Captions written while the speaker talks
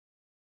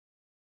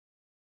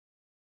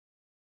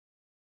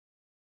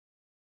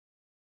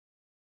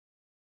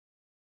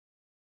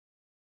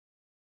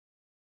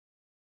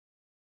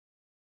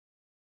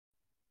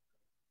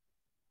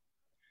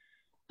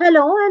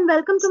Hello and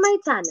welcome to my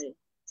channel.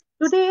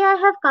 Today I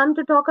have come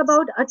to talk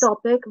about a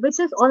topic which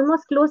is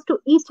almost close to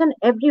each and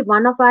every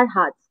one of our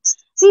hearts.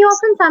 We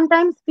often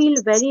sometimes feel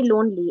very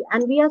lonely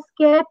and we are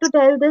scared to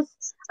tell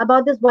this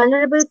about this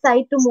vulnerable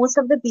side to most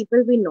of the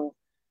people we know.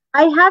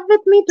 I have with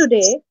me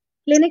today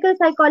clinical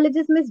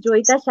psychologist Miss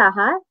Jayita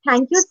Saha.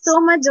 Thank you so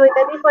much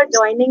Joyita ji for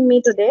joining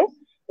me today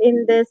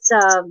in this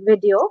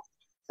video.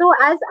 So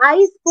as I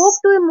spoke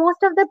to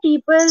most of the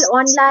people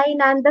online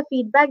and the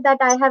feedback that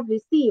I have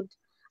received,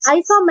 I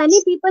saw many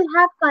people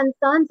have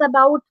concerns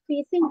about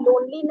facing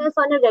loneliness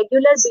on a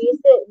regular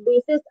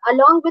basis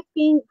along with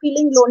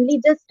feeling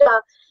lonely just,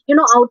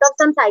 out of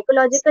some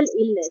psychological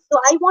illness. So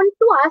I want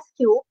to ask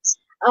you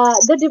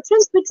the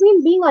difference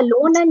between being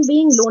alone and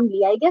being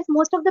lonely. I guess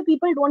most of the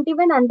people don't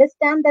even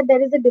understand that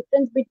there is a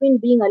difference between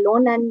being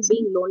alone and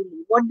being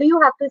lonely. What do you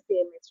have to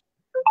say, Miss?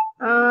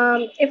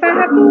 If I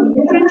have to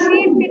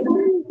differentiate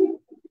between being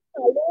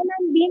alone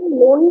and being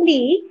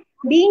lonely,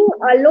 being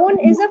alone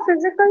is a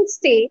physical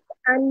state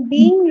and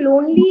being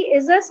lonely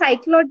is a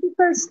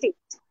psychological state.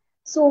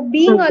 So,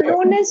 being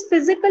alone is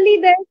physically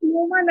there's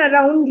no one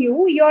around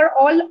you, you're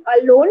all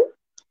alone,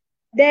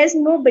 there's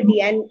nobody,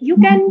 and you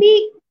can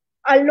be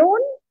alone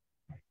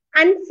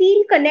and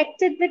feel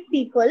connected with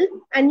people,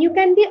 and you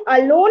can be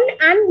alone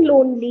and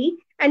lonely,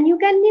 and you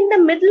can be in the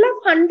middle of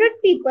 100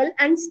 people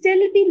and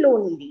still be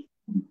lonely.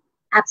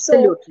 So,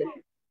 Absolutely.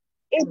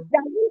 it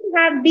doesn't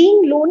have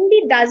being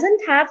lonely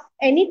doesn't have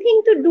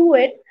anything to do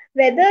with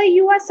whether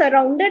you are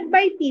surrounded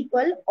by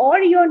people or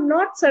you're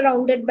not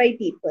surrounded by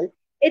people.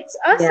 It's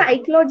a Yeah.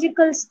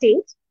 psychological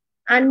state,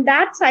 and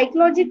that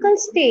psychological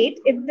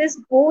state, if this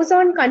goes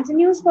on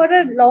continues for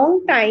a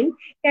long time,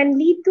 can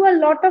lead to a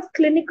lot of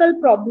clinical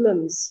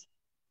problems.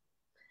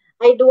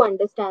 I do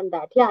understand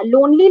that. Yeah,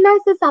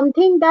 loneliness is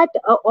something that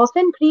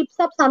often creeps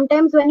up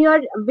sometimes when you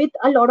are with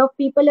a lot of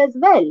people as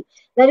well.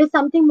 There is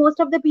something most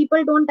of the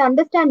people don't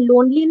understand.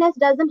 Loneliness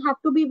doesn't have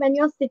to be when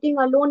you're sitting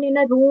alone in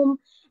a room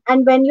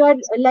and when you're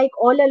like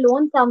all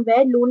alone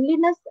somewhere.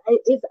 Loneliness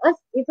is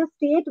a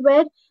state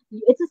where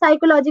it's a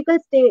psychological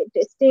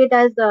state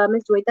as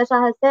Ms. Jayita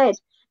Shah has said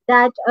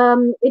that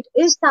it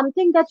is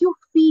something that you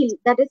feel,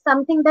 that is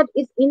something that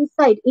is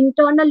inside.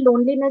 Internal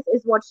loneliness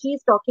is what she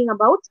is talking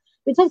about,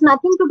 which has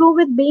nothing to do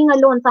with being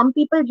alone. Some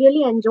people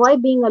really enjoy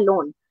being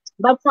alone,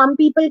 but some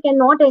people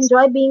cannot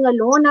enjoy being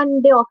alone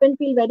and they often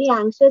feel very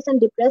anxious and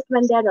depressed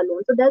when they are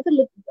alone. So there's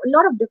a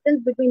lot of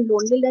difference between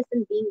loneliness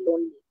and being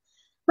lonely.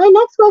 My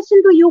next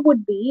question to you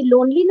would be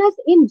loneliness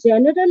in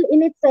general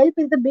in itself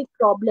is the big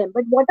problem.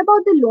 But what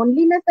about the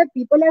loneliness that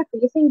people are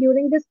facing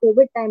during this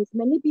COVID times?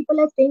 Many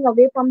people are staying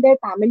away from their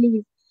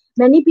families.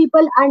 Many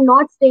people are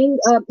not staying,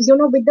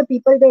 with the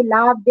people they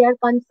love. They are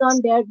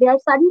concerned. They are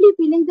suddenly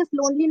feeling this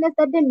loneliness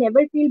that they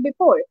never feel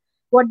before.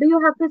 What do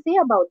you have to say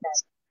about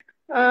that?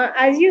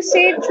 As you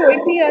said,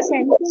 Choiti, a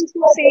sentence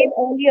you said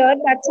earlier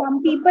that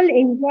some people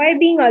enjoy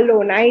being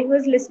alone. I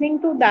was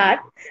listening to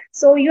that.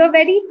 So you're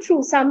very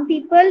true. Some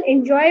people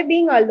enjoy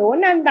being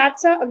alone, and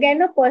that's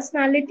again a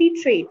personality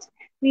trait.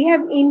 We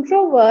have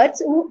introverts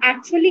who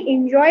actually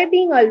enjoy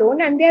being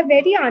alone and they're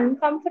very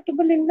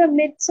uncomfortable in the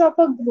midst of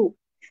a group.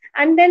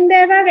 And then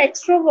there are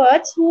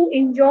extroverts who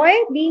enjoy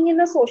being in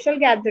a social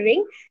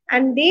gathering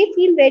and they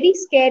feel very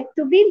scared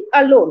to be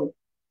alone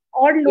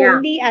or Yeah,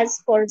 lonely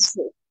as per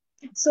se.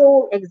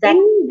 So, exactly.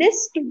 in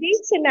this today's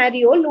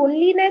scenario,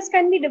 loneliness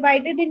can be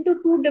divided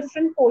into two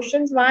different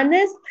portions. One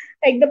is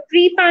like the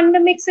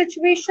pre-pandemic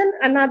situation,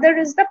 another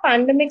is the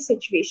pandemic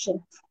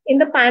situation. In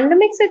the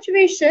pandemic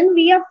situation,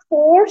 we are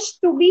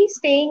forced to be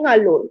staying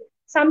alone.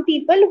 Some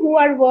people who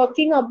are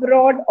working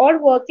abroad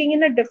or working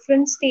in a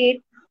different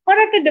state or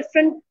at a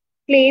different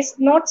place,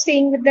 not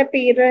staying with their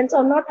parents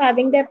or not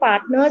having their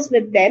partners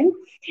with them,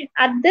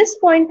 at this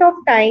point of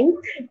time,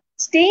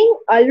 staying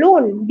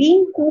alone,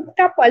 being cooped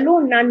up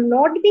alone, and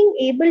not being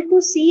able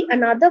to see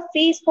another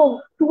face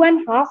for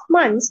 2.5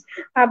 months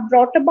have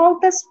brought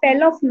about a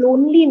spell of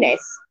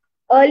loneliness.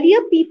 Earlier,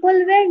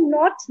 people were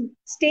not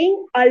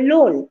staying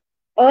alone.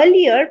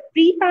 Earlier,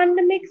 pre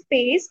pandemic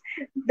phase,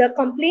 the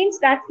complaints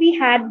that we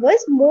had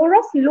was more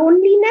of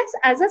loneliness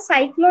as a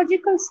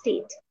psychological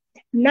state.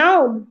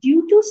 Now,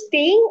 due to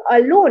staying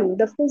alone,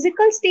 the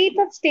physical state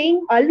of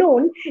staying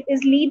alone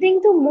is leading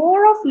to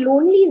more of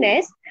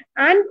loneliness,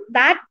 and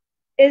that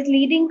is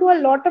leading to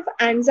a lot of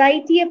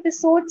anxiety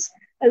episodes,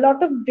 a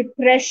lot of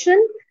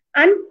depression,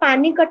 and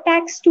panic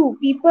attacks too.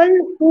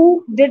 People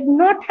who did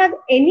not have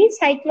any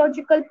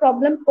psychological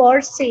problem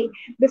per se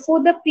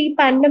before the pre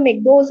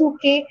pandemic, those who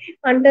came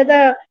under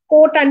the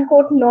quote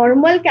unquote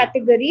normal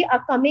category,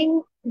 are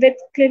coming with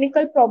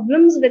clinical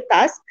problems with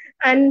us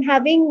and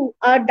having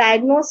a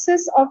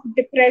diagnosis of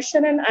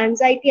depression and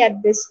anxiety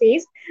at this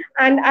phase.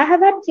 And I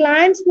have had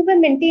clients who were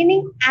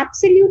maintaining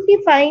absolutely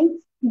fine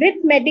with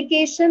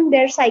medication.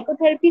 Their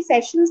psychotherapy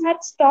sessions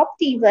had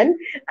stopped even,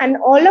 and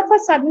all of a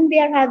sudden they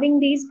are having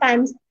these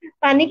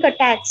panic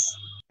attacks.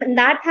 And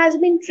that has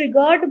been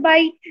triggered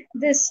by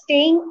this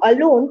staying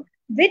alone.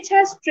 which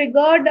has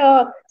triggered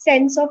a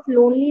sense of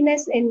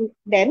loneliness in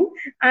them.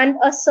 And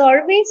a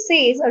survey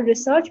says, a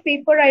research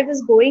paper I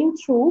was going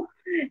through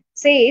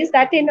says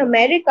that in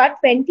America,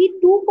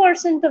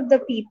 22% of the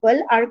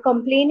people are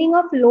complaining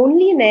of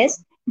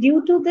loneliness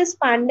due to this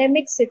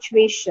pandemic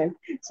situation.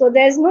 So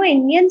there's no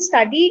Indian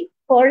study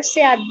per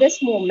se at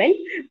this moment,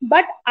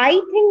 but I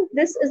think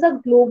this is a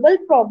global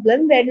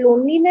problem where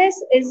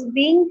loneliness is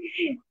being,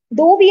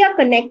 though we are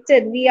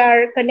connected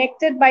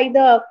by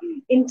the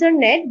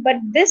internet, but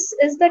this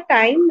is the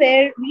time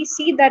where we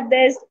see that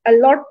there's a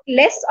lot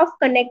less of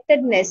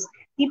connectedness.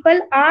 People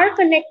are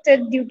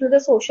connected due to the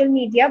social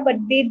media, but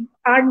they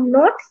are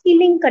not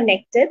feeling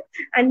connected,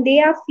 and they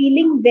are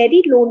feeling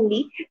very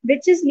lonely,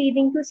 which is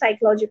leading to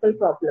psychological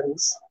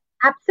problems.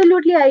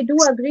 Absolutely, I do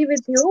agree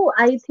with you.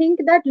 I think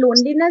that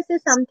loneliness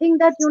is something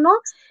that,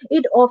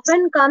 it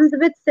often comes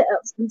with,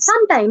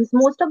 sometimes,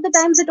 most of the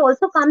times, it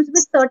also comes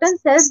with certain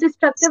self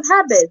destructive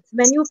habits.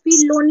 When you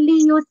feel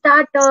lonely, you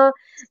start,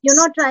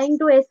 trying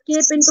to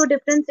escape into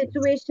different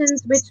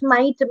situations which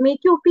might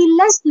make you feel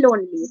less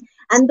lonely.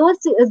 And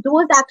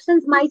those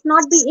actions might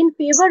not be in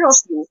favor of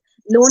you.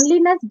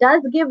 Loneliness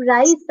does give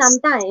rise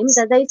sometimes,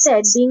 as I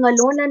said, being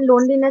alone and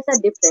loneliness are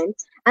different,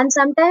 and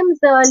sometimes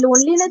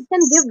loneliness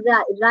can give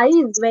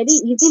rise very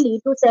easily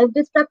to self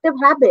destructive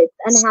habits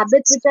and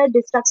habits which are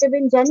destructive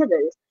in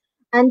general.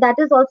 And that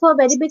is also a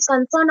very big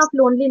concern of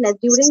loneliness.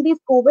 During these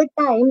COVID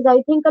times,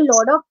 I think a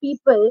lot of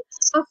people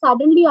have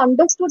suddenly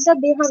understood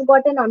that they have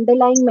got an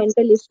underlying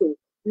mental issue.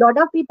 A lot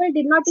of people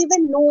did not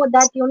even know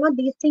that,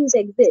 these things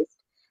exist.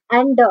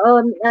 And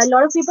a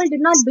lot of people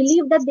did not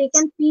believe that they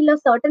can feel a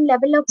certain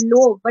level of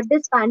low. But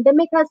this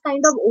pandemic has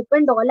kind of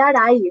opened all our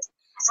eyes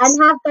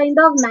and have kind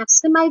of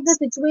maximized the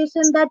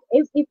situation that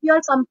if you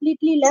are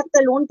completely left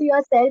alone to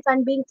yourself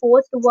and being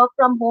forced to work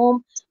from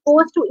home,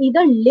 forced to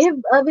either live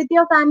with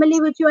your family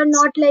which you are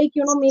not, like,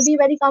 maybe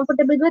very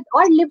comfortable with,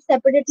 or live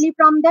separately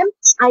from them,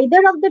 either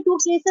of the two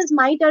cases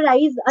might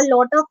arise a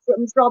lot of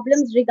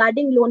problems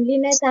regarding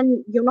loneliness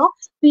and,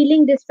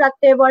 feeling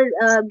destructive or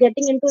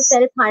getting into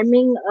self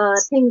harming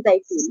things, I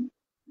feel.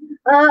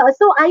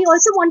 So I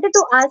also wanted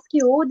to ask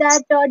you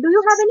that, do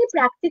you have any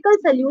practical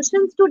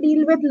solutions to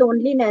deal with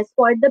loneliness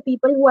for the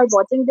people who are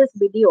watching this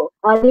video?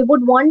 They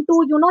would want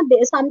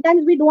to,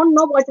 sometimes we don't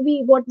know what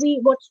we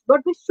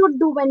should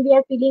do when we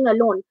are feeling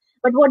alone.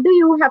 But what do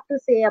you have to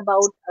say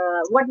about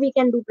what we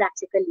can do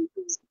practically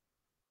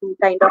to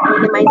kind of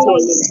minimize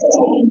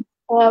loneliness?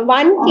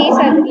 One case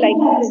I would like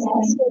to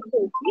discuss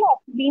with you.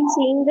 I've been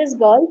seeing this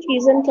girl.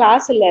 She's in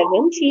class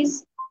 11.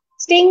 She's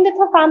staying with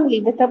her family,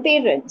 with her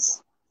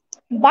parents,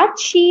 but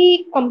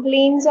she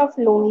complains of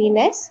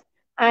loneliness.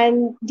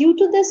 And due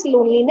to this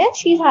loneliness,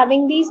 she's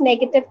having these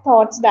negative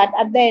thoughts that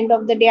at the end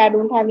of the day, I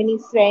don't have any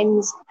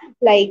friends.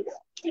 Like,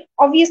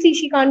 obviously,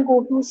 she can't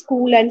go to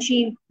school and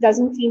she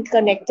doesn't feel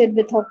connected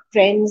with her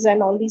friends,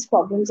 and all these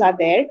problems are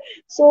there.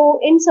 So,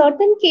 in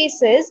certain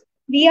cases,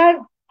 we are,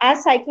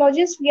 as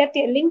psychologists, we are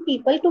telling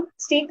people to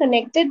stay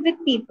connected with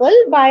people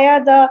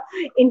via the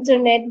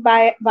internet,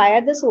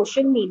 via the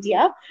social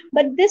media.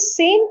 But this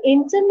same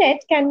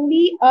internet can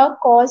be a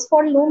cause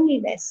for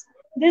loneliness.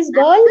 This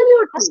girl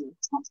Absolutely.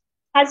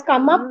 has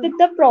come up Mm. with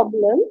the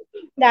problem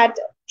that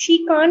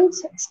she can't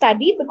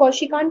study because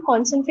she can't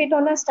concentrate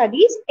on her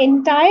studies.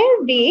 Entire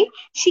day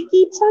she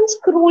keeps on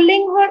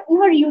scrolling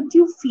her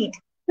YouTube feed.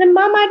 And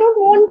mom, I don't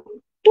want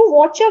to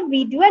watch a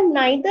video, and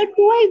neither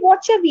do I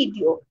watch a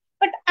video.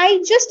 But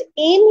I just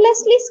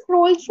aimlessly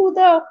scroll through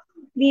the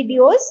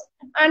videos,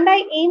 and I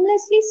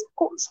aimlessly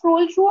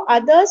scroll through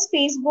others'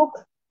 Facebook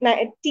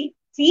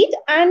feed,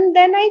 and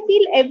then I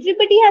feel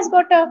everybody has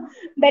got a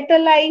better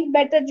life,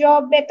 better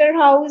job, better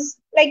house,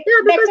 like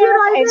Yeah, because better of you're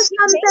always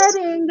everything.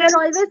 comparing. You're And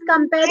always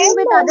comparing I'm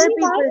with the other only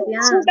people. one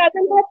Yeah. who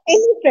doesn't have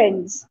any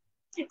friends.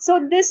 So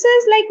this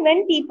is like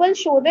when people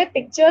show their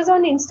pictures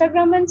on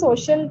Instagram and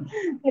social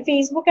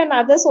Facebook and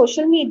other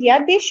social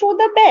media, they show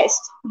the best.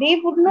 They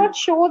would not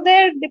show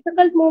their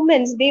difficult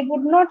moments. They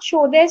would not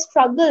show their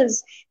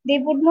struggles. They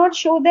would not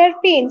show their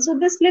pain. So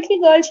this little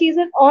girl, she's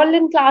all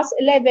in class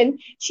 11.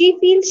 She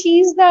feels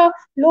she's the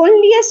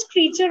loneliest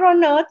creature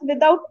on earth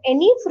without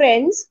any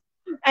friends,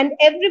 and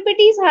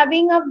everybody is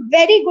having a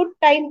very good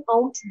time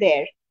out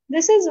there.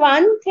 This is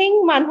one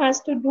thing one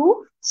has to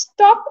do.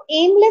 Stop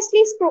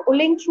aimlessly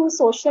scrolling through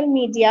social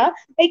media.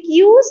 Like,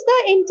 use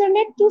the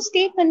internet to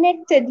stay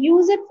connected.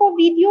 Use it for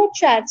video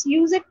chats.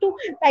 Use it to,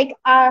 like,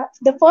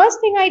 the first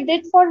thing I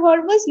did for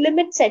her was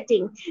limit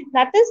setting.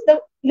 That is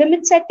the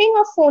limit setting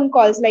of phone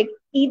calls. Like,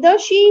 either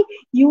she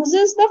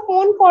uses the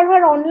phone for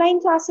her online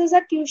classes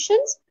or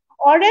tuitions,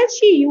 or else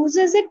she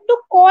uses it to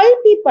call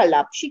people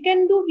up. She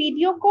can do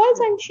video calls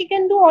and she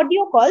can do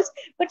audio calls,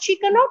 but she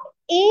cannot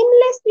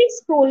aimlessly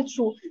scroll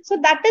through. So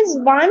that is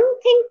one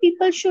thing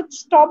people should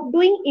stop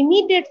doing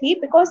immediately,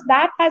 because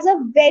that has a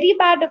very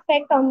bad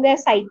effect on their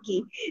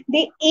psyche.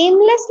 They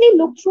aimlessly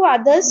look through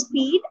others'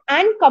 feed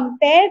and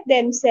compare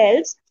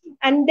themselves,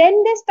 and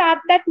then they start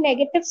that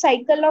negative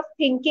cycle of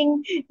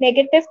thinking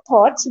negative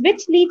thoughts,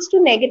 which leads to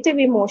negative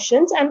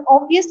emotions. And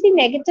obviously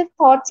negative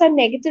thoughts and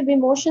negative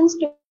emotions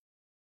together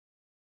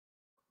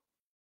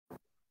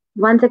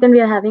 1 second, we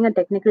are having a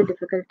technical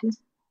difficulty.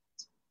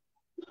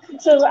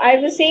 So I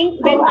was saying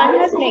when one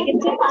has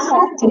negative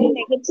thoughts and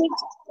negative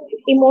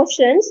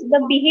emotions, the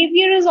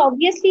behavior is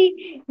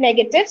obviously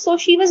negative. So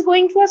she was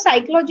going through a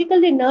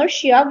psychological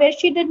inertia where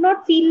she did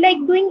not feel like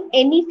doing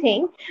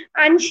anything,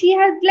 and she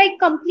had like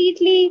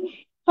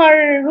completely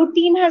her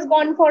routine has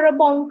gone for a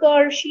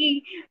bonker.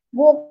 She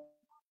woke up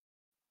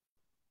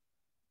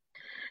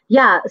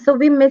Yeah, so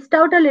we missed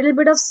out a little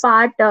bit of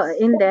part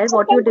in there, first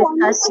what you and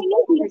foremost discussed. thing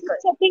is limit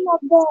setting of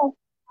the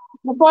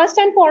first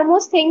and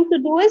foremost thing to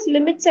do is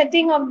limit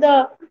setting of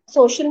the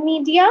social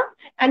media,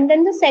 and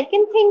then the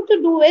second thing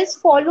to do is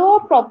follow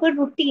a proper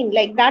routine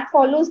like that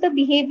follows the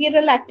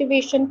behavioral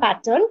activation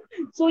pattern.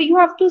 So you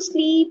have to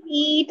sleep,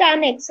 eat,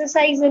 and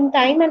exercise in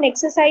time, and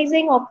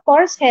exercising of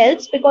course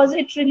helps because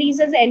it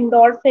releases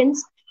endorphins,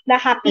 the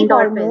happy Endorphins.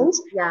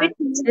 hormones, Yeah. which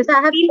makes This I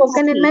you have feel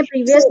spoken in my happy.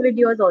 previous So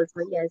videos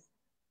also. Yes.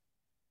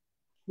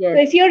 so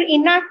Yes. if you're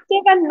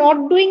inactive and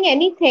not doing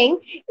anything,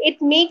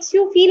 it makes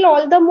you feel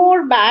all the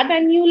more bad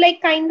and you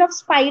like kind of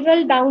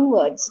spiral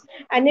downwards.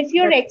 And if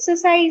you're Def-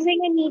 exercising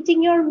and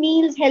eating your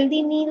meals,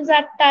 healthy meals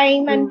at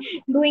time and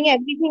mm, doing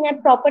everything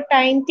at proper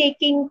time,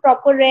 taking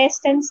proper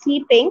rest and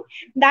sleeping,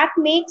 that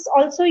makes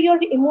also your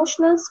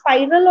emotional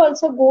spiral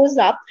also goes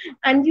up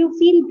and you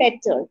feel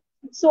better.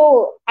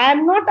 So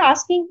I'm not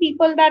asking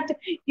people that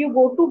you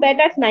go to bed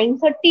at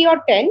 9:30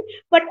 or 10,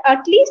 but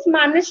at least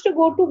manage to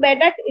go to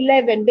bed at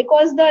 11,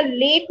 because the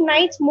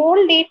more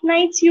late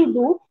nights you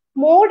do,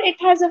 more it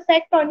has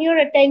effect on your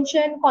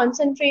attention,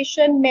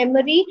 concentration,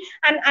 memory,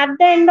 and at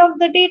the end of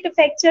the day it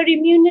affects your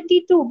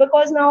immunity too,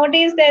 because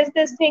nowadays there's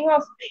this thing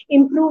of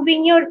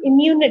improving your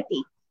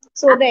immunity.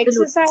 So the absolutely.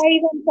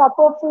 exercise and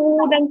proper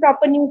food and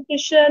proper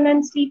nutrition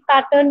and sleep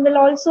pattern will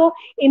also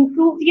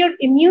improve your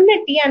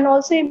immunity and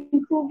also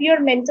improve your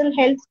mental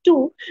health too,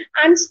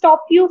 and stop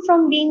you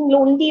from being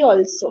lonely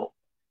also.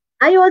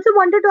 I also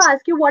wanted to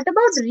ask you, what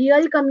about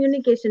real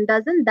communication?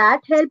 Doesn't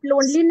that help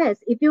loneliness?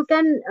 If you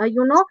can,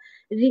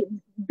 re-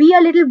 be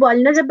a little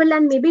vulnerable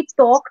and maybe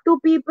talk to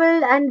people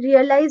and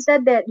realize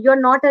that you're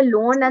not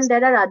alone and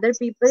there are other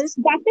people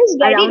That is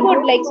very around good.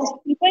 you. Like,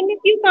 even if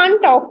you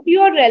can't talk to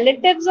your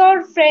relatives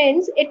or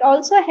friends, it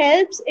also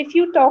helps if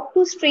you talk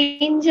to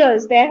strangers.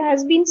 There has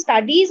been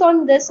studies on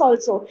this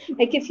also.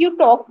 Like, if you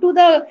talk to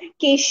the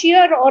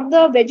cashier or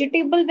the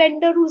vegetable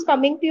vendor who's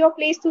coming to your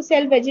place to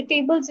sell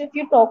vegetables, if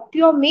you talk to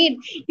your maid,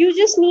 you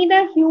just need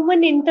a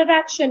human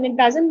interaction. It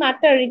doesn't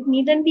matter. It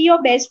needn't be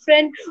your best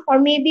friend, or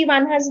maybe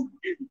one has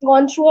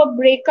gone through a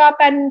breakup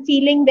and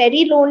feeling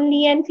very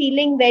lonely and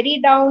feeling very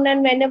down,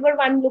 and whenever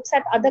one looks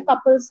at other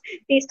couples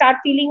they start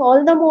feeling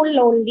all the more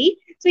lonely.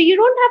 So you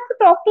don't have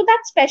to talk to that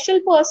special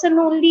person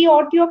only,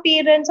 or to your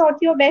parents, or to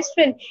your best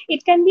friend.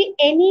 It can be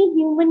any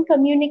human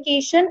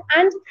communication,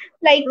 and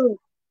like True.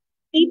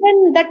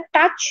 even the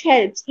touch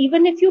helps.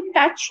 Even if you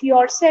touch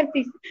yourself,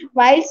 if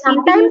while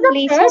sleeping Sometimes you a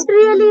place pet your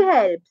really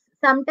helps.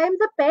 Sometimes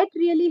a pet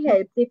really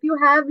helps. If you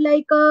have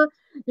like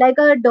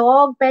a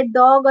dog, pet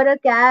dog or a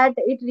cat,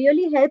 it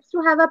really helps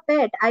to have a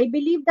pet. I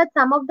believe that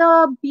some of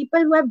the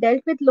people who have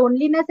dealt with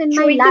loneliness in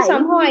my Shruti,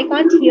 life, somehow I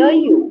can't hear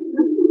you.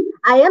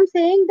 I am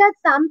saying that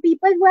some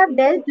people who have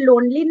dealt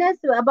loneliness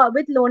about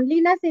with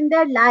loneliness in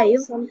their life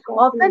There's some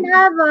often problem.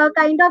 have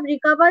kind of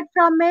recovered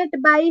from it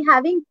by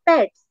having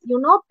pets.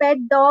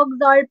 Pet dogs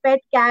or pet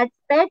cats.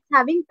 Pets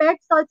having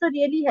pets also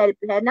really help,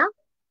 है ना?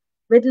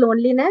 With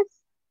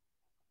loneliness.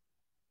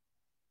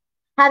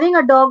 Having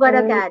a dog or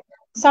a cat.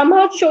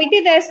 Somehow,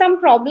 Shruti, there's some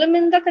problem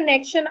in the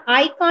connection.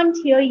 I can't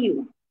hear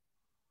you.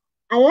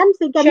 I am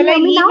see. Can you Shall I hear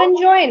me now? leave and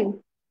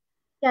join?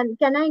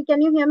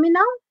 Can you hear me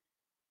now?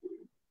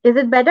 Is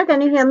it better?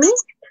 Can you hear me?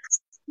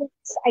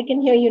 Yes, I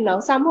can hear you now.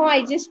 Somehow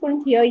I just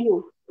couldn't hear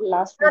you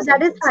last few No,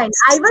 that is fine.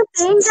 sentences. I was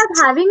saying that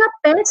having a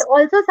pet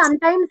also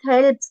sometimes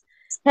helps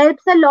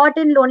a lot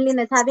in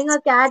loneliness. Having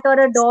a cat or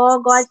a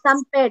dog or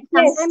some pet.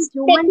 Sometimes Yes,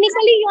 humans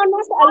technically you're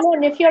not are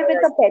alone if you're with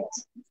tired. a pet.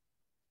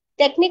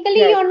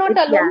 Technically Yes, you're not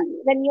yeah. alone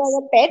when you're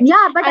a pet.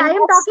 Yeah, but I And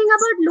am talking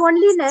about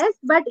loneliness.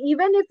 But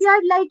even if you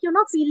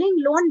are feeling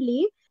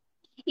lonely,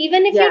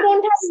 even if you yeah,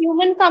 don't have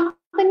human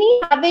company,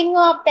 having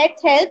a pet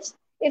helps.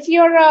 If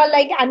you're a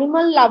like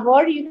animal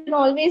lover, you can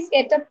always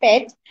get a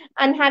pet,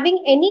 and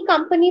having any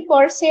company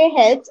per se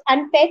helps.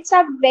 And pets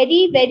are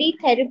very very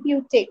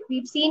therapeutic.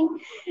 We've seen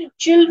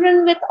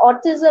children with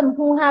autism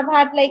who have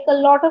had like a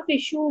lot of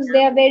issues.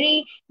 They are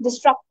very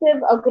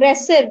destructive,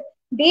 aggressive.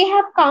 They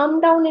have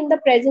calmed down in the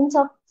presence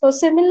of. So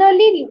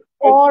similarly,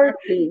 for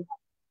exactly.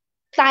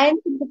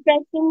 clients with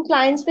depression,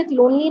 clients with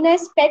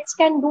loneliness, pets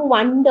can do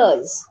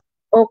wonders.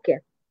 Okay.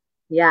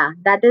 Yeah,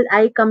 that is,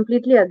 I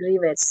completely agree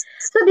with.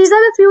 So these are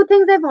the few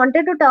things I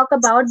wanted to talk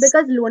about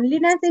because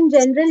loneliness in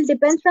general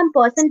depends from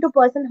person to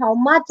person how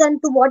much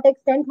and to what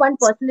extent one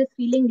person is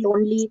feeling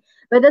lonely.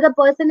 Whether the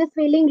person is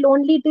feeling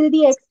lonely till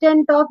the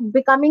extent of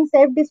becoming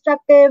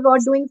self-destructive or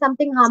doing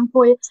something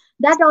harmful,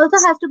 that also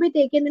has to be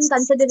taken in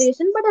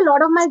consideration. But a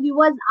lot of my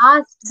viewers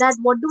asked that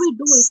what do we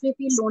do if we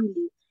feel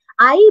lonely?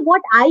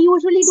 What I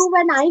usually do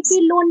when I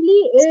feel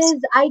lonely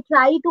is I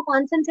try to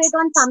concentrate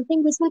on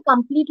something which will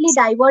completely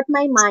divert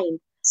my mind.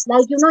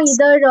 Like,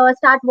 either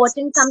start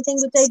watching something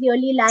which I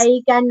really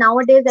like, and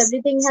nowadays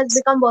everything has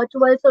become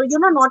virtual. So,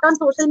 not on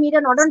social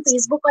media, not on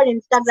Facebook or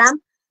Instagram,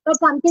 but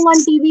something on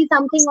TV,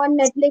 something on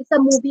Netflix, a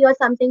movie or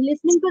something,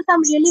 listening to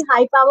some really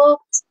high power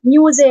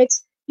music.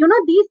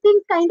 These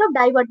things kind of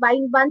divert.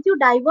 Once you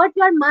divert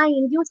your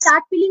mind, you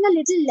start feeling a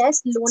little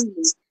less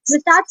lonely. You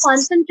start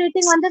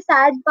concentrating on the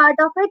sad part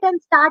of it and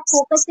start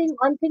focusing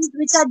on things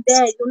which are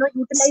there,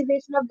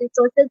 utilization of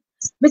resources.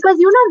 Because,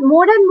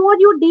 more and more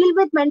you deal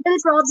with mental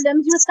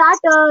problems, you start,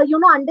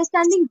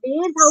 understanding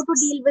ways how to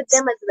deal with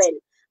them as well,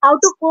 how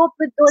to cope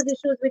with those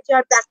issues which you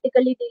are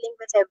practically dealing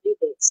with every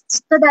day.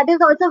 So that is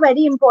also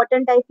very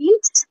important, I feel.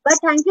 But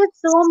thank you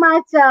so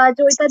much,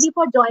 Joyita Di,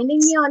 for joining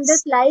me on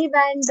this live,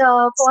 and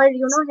for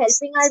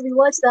helping our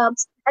viewers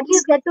at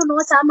least get to know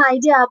some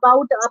idea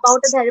about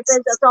a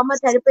therapist, from a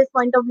therapist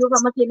point of view,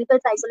 from a clinical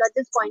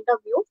psychologist point of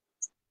view.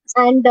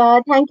 And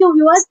thank you,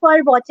 viewers,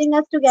 for watching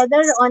us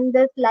together on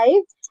this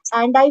live.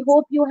 And I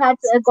hope you had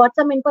got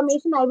some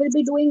information. I will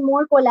be doing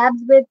more collabs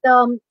with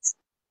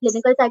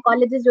clinical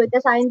psychologist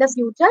Jayita Saha in the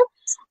future.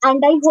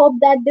 And I hope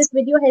that this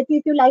video helps you.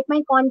 If you like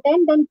my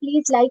content, then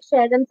please like,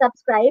 share, and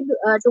subscribe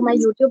to my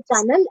YouTube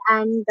channel.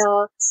 And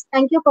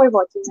thank you for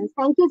watching us.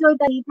 Thank you,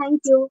 Jayita.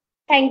 Thank you.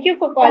 Thank you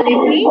for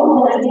calling me.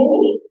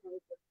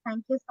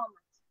 Thank you so much.